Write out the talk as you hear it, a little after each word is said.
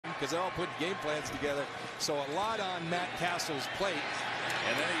because they're all putting game plans together. So a lot on Matt Cassel's plate.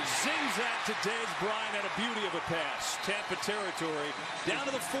 And then he zings that to Dez Bryant, and a beauty of a pass. Tampa territory down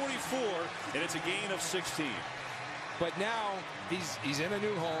to the 44, and it's a gain of 16. But now he's in a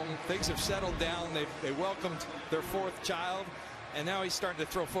new home. Things have settled down. They welcomed their 4th child, and now he's starting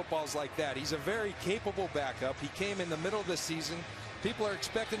to throw footballs like that. He's a very capable backup. He came in the middle of the season. People are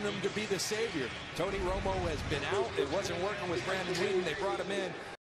expecting him to be the savior. Tony Romo has been out. It wasn't working with Brandon Whedon. They brought him in.